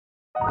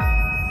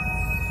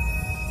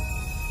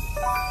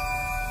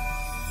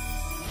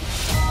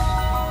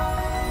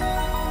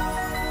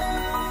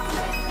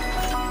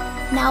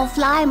Now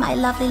fly, my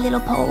lovely little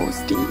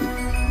postie.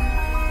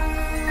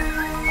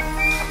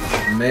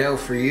 Mail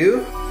for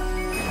you.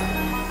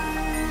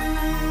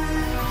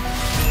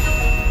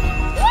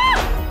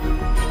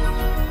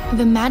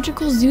 The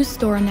Magical Zoo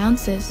store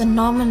announces The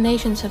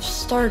nominations have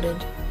started.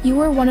 you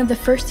were one of the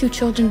first 2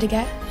 children to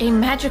get A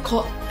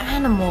magical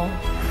animal.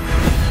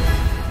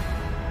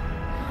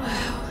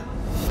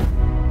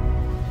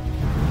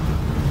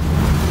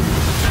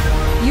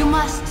 You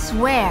must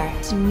swear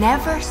to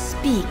never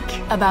speak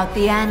about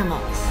the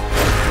animals.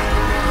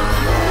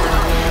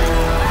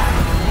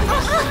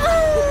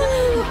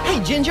 Hey,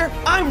 Ginger,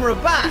 I'm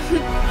Rabat.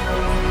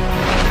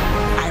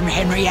 I'm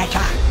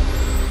Henrietta.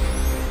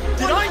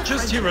 Did I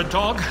just hear a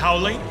dog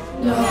howling?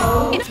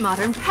 It's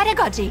modern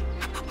pedagogy.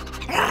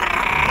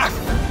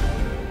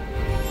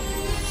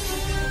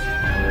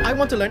 I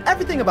want to learn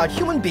everything about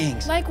human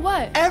beings. like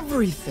what?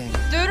 Everything.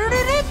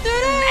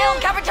 El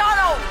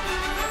Capitano!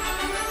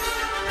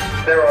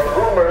 There are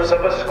rumors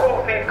of a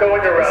school thief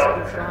going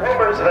around.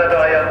 Rumors that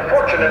I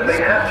unfortunately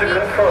have to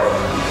confirm.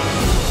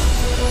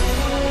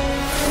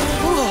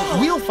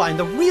 We'll find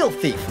the real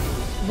thief.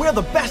 We're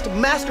the best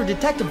master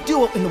detective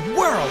duo in the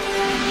world.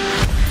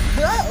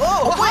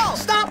 Oh, wait,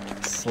 stop!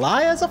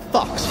 Sly as a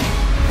fox.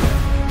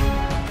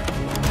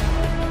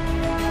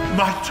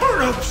 My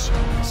turnips!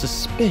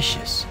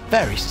 Suspicious.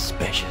 Very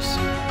suspicious.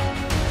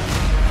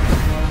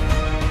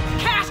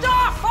 Cast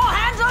off! All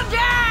hands on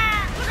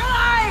deck! Look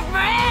alive,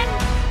 man!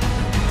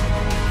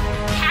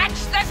 Catch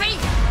the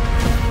thief!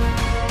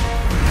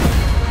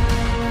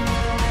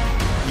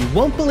 You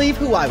won't believe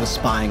who I was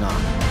spying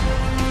on.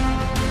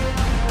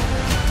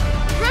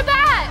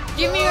 Rabat!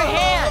 Give me your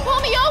hand.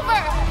 Pull me over!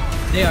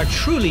 They are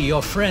truly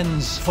your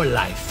friends for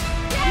life.